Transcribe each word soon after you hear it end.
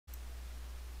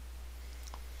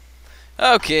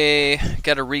Okay,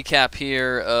 got a recap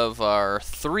here of our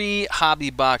 3 hobby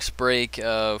box break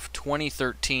of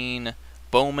 2013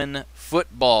 Bowman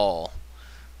football.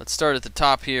 Let's start at the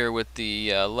top here with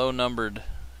the low-numbered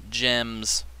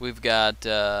gems. We've got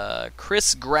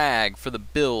Chris Gregg for the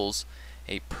Bills,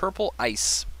 a purple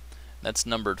ice. That's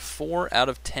numbered 4 out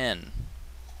of 10.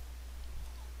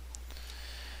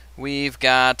 We've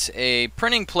got a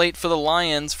printing plate for the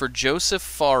Lions for Joseph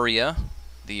Faria,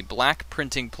 the black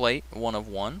printing plate, 1 of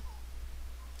 1.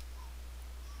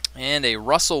 And a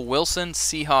Russell Wilson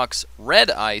Seahawks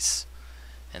red ice,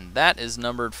 and that is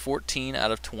numbered 14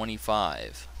 out of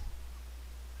 25.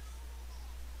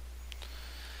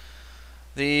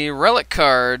 The relic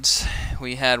cards,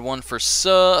 we had one for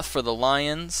for the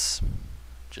Lions,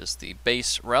 just the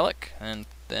base relic, and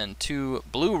then 2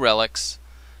 blue relics.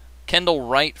 Kendall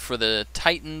Wright for the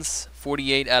Titans,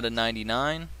 48 out of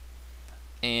 99.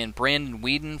 And Brandon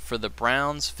Whedon for the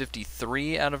Browns,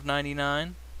 53 out of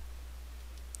 99.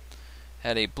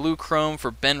 Had a blue chrome for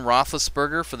Ben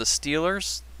Roethlisberger for the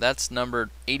Steelers. That's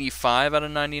numbered 85 out of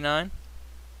 99.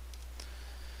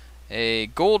 A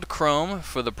gold chrome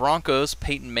for the Broncos,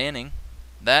 Peyton Manning.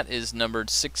 That is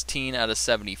numbered 16 out of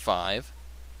 75.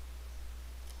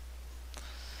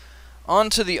 On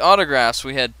to the autographs.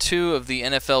 We had 2 of the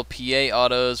NFLPA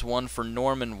autos, one for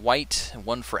Norman White and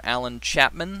one for Alan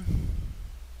Chapman.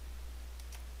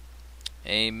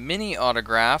 A mini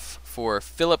autograph for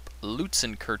Philip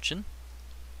Lutzenkirchen.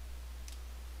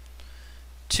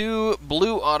 2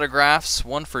 blue autographs,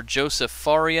 one for Joseph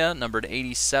Faria, numbered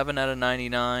 87 out of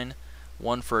 99.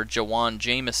 One for Jawan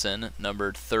Jameson,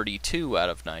 numbered 32 out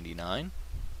of 99.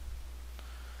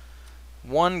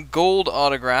 1 gold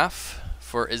autograph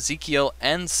for Ezekiel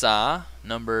Ansah,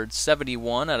 numbered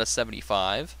 71 out of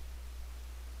 75.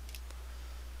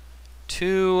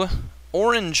 2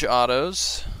 orange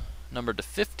autos, numbered to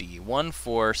 50. One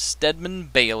for Stedman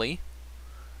Bailey,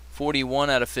 41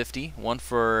 out of 50. One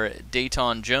for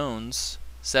Dayton Jones,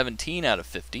 17 out of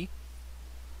 50.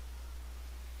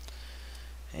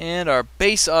 And our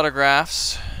base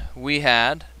autographs, we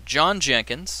had John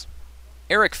Jenkins,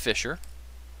 Eric Fisher,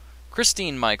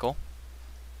 Christine Michael,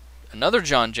 another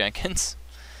John Jenkins,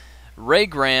 Ray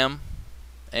Graham,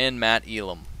 and Matt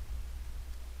Elam.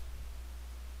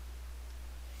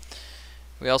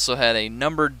 We also had a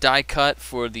numbered die cut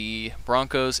for the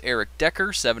Broncos, Eric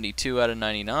Decker, 72 out of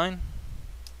 99.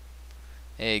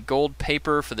 A gold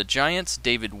paper for the Giants,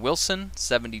 David Wilson,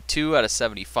 72 out of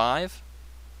 75.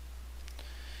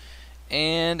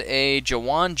 And a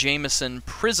Jawan Jameson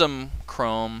Prism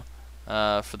Chrome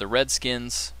for the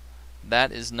Redskins.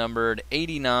 That is numbered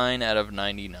 89 out of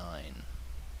 99.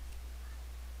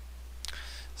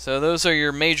 So those are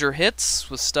your major hits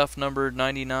with stuff numbered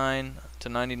 99 to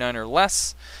 99 or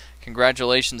less.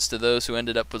 Congratulations to those who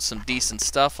ended up with some decent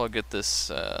stuff. I'll get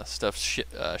this stuff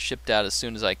shipped out as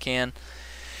soon as I can.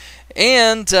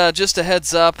 And just a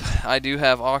heads up, I do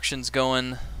have auctions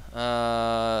going.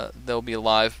 They'll be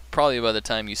live probably by the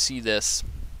time you see this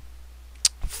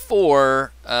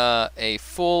for a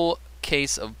full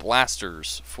case of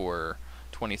blasters for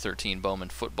 2013 Bowman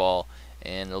football,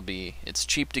 and it's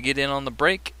cheap to get in on the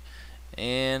break,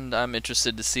 and I'm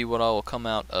interested to see what all will come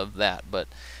out of that. But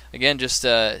again, just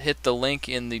hit the link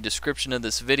in the description of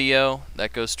this video.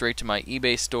 That goes straight to my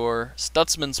eBay store.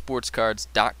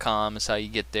 StutzmanSportsCards.com is how you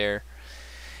get there.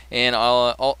 And I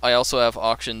also have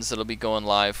auctions that'll be going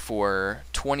live for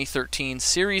 2013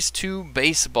 Series 2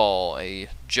 Baseball, a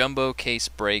jumbo case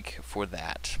break for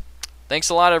that. Thanks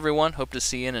a lot, everyone. Hope to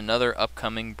see you in another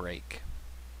upcoming break.